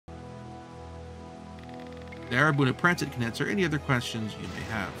There, Boone Prancet can answer any other questions you may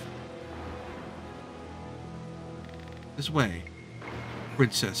have. This way,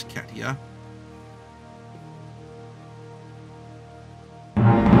 Princess Katia.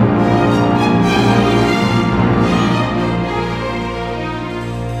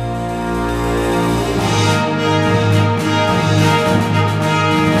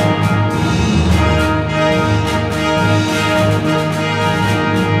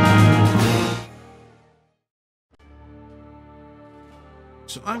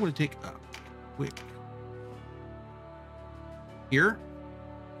 So I'm going to take a quick here.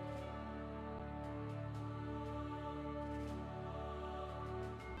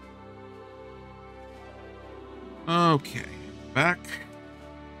 Okay, back.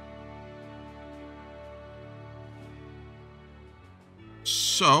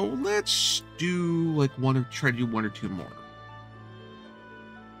 So let's do like try to do one or two more.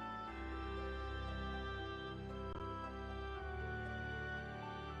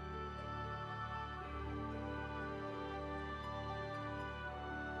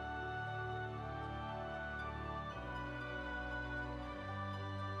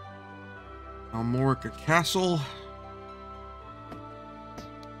 Almorica Castle.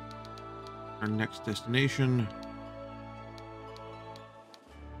 Our next destination.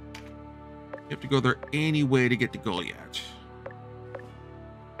 You have to go there anyway to get to Goliath.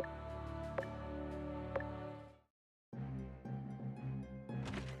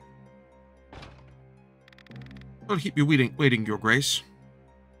 Don't keep you waiting, Your Grace.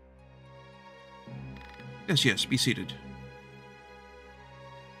 Yes, be seated.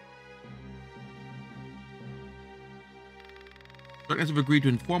 Dark Knights have agreed to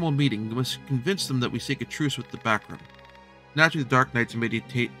an informal meeting. We must convince them that we seek a truce with the backroom. Naturally, the Dark Knights are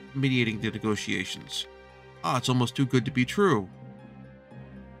mediating the negotiations. Ah, it's almost too good to be true.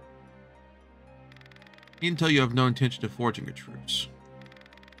 I can tell you have no intention of forging a truce.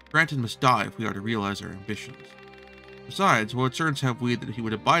 Granton must die if we are to realize our ambitions. Besides, what assurance have we that he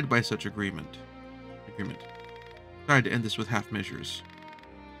would abide by such agreement? Tried to end this with half measures.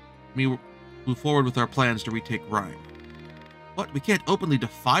 We move forward with our plans to retake Rhine. What? We can't openly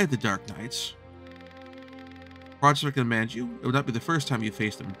defy the Dark Knights. Project commands you. It would not be the first time you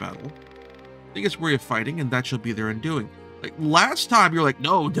faced them in battle. They get weary of fighting, and that shall be their undoing. Like, last time you're like,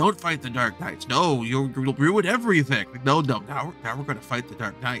 no, don't fight the Dark Knights. No, you'll ruin everything. Like, no, now we're going to fight the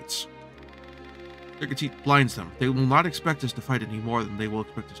Dark Knights. Their conceit blinds them. They will not expect us to fight any more than they will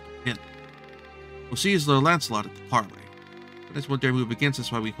expect us to win. We'll seize their Lancelot at the parley. That is what dare move against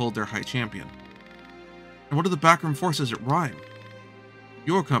us while we hold their high champion. And what are the backroom forces at Rhine?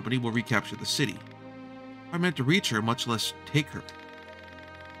 Your company will recapture the city. I meant to reach her, much less take her.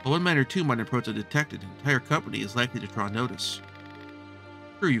 While one man or two might approach undetected, an entire company is likely to draw notice.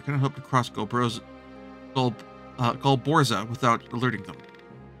 Sure, you cannot hope to cross Golborza without alerting them.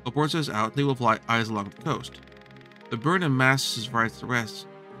 Golborza is out, they will fly eyes along the coast. The burn in masses rides the rest,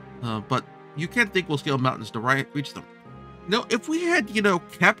 but you can't think we'll scale mountains to reach them. No, if we had,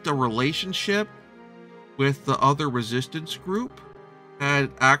 kept a relationship with the other resistance group,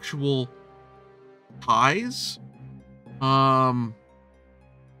 had actual ties,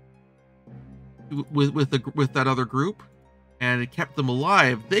 with that other group, and it kept them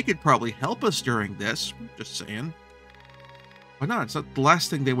alive, they could probably help us during this. Just saying. Why not? It's not the last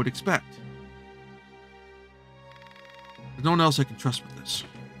thing they would expect. There's no one else I can trust with this.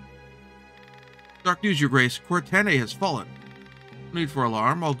 Dark news, Your Grace. Cortene has fallen. No need for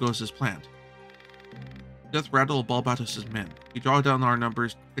alarm. All goes as planned. Death rattle Balbatos' men. We draw down our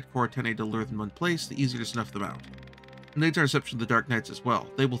numbers, get Cortene to lure them in one place, the easier to snuff them out. And leads our reception of the Dark Knights as well.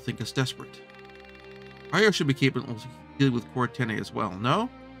 They will think us desperate. Aryo should be capable of dealing with Cortene as well, no?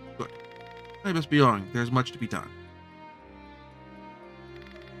 Good. I must be going. There's much to be done.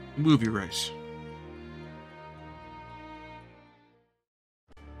 Move, Your Grace.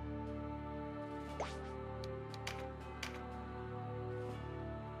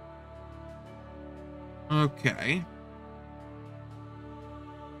 Okay.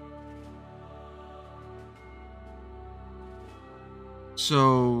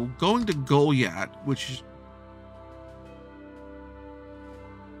 So, going to Goliath, which is...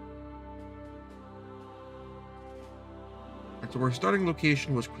 And so our starting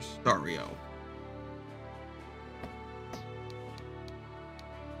location was Cristario.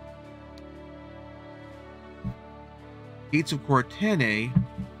 Gates of Cortene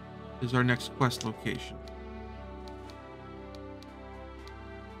is our next quest location.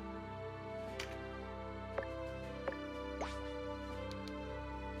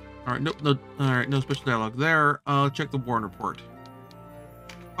 All right, no special dialogue there. Check the Warren report.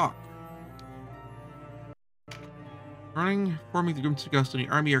 Talk. Forming the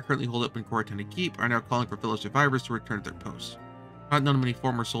Grimsgustony army are currently holed up in Cortana Keep, are now calling for fellow survivors to return to their posts. Not none of many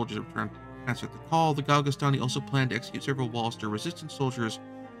former soldiers have returned to answer the call. The Galgastani also plan to execute several Wallster resistance soldiers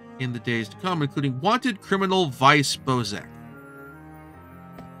in the days to come, including wanted criminal Vice Bozek.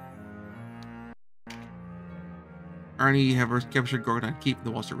 Arnie have captured Gorgon Keep in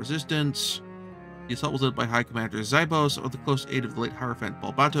the Wallster resistance. The assault was led by High Commander Zybos, with the close aid of the late Hierophant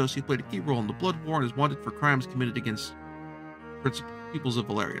Balbatos. He played a key role in the Blood War and is wanted for crimes committed against peoples of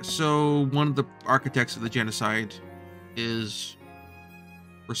Valeria. So one of the architects of the genocide is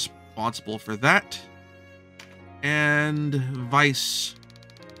responsible for that. And Vice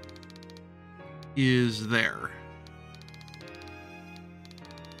is there.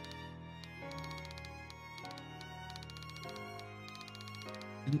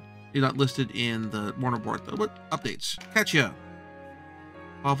 You're not listed in the Warner board, though. What updates? Katya.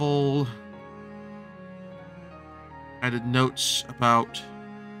 Pavel added notes about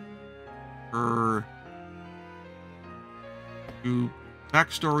her true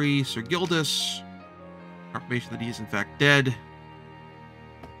backstory. Sir Gildas. Confirmation that he is in fact dead.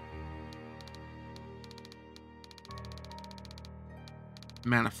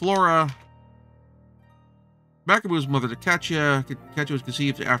 Manaflora. Makabu's mother to Katya. Katya was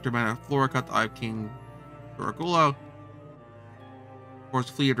conceived after Manaflora caught the eye of King Doragula, forced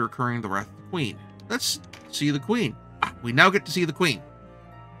to flee after incurring the wrath of the Queen. Let's see the Queen. We now get to see the Queen.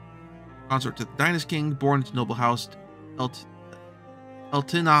 Consort to the Dynast King, born into noble house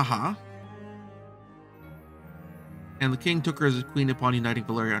Eltinaha. And the king took her as his queen upon uniting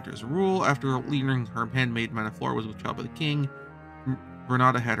Valeria under his rule. After leaving her handmaid Manaflora was with child by the king,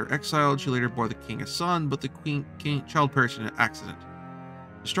 Renata had her exiled. She later bore the king a son, but the child perished in an accident.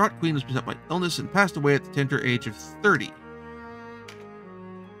 The distraught queen was beset by illness and passed away at the tender age of 30.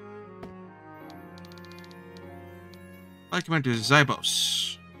 High Commander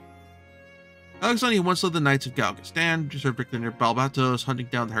Zybos. Alexandria once led the Knights of Galgastan, served victory near Balbatos, hunting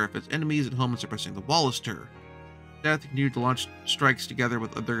down the Hierophant's enemies at home and suppressing the Wallister. Death continued to launch strikes together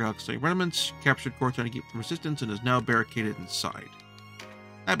with other Galgastan regiments, captured Cortana to keep from resistance, and is now barricaded inside.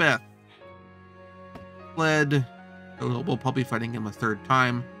 Abeth fled. We'll probably be fighting him a third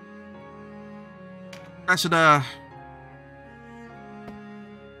time. Cressida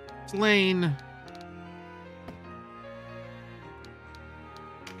slain.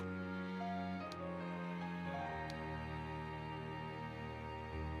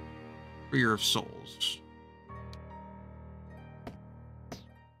 Freer of Souls.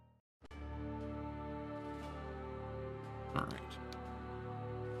 All right.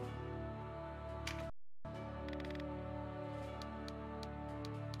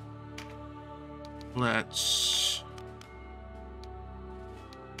 Let's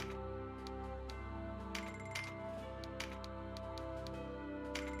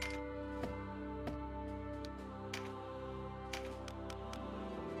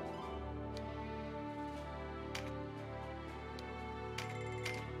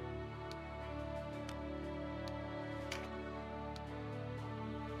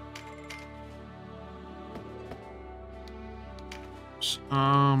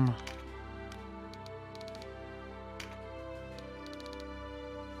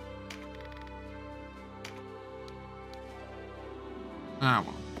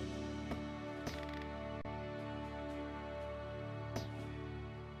well.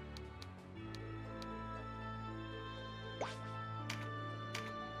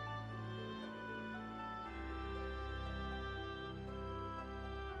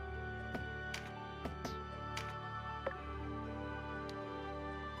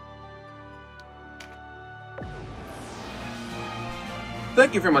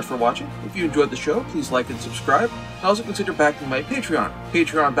 Thank you very much for watching. If you enjoyed the show, please like and subscribe. Also consider backing my Patreon.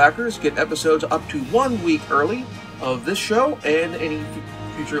 Patreon backers get episodes up to 1 week early of this show and any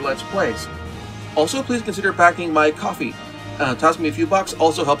future Let's Plays. Also, please consider backing my Ko-fi. Toss me a few bucks,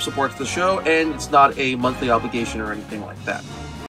 also helps support the show, and it's not a monthly obligation or anything like that.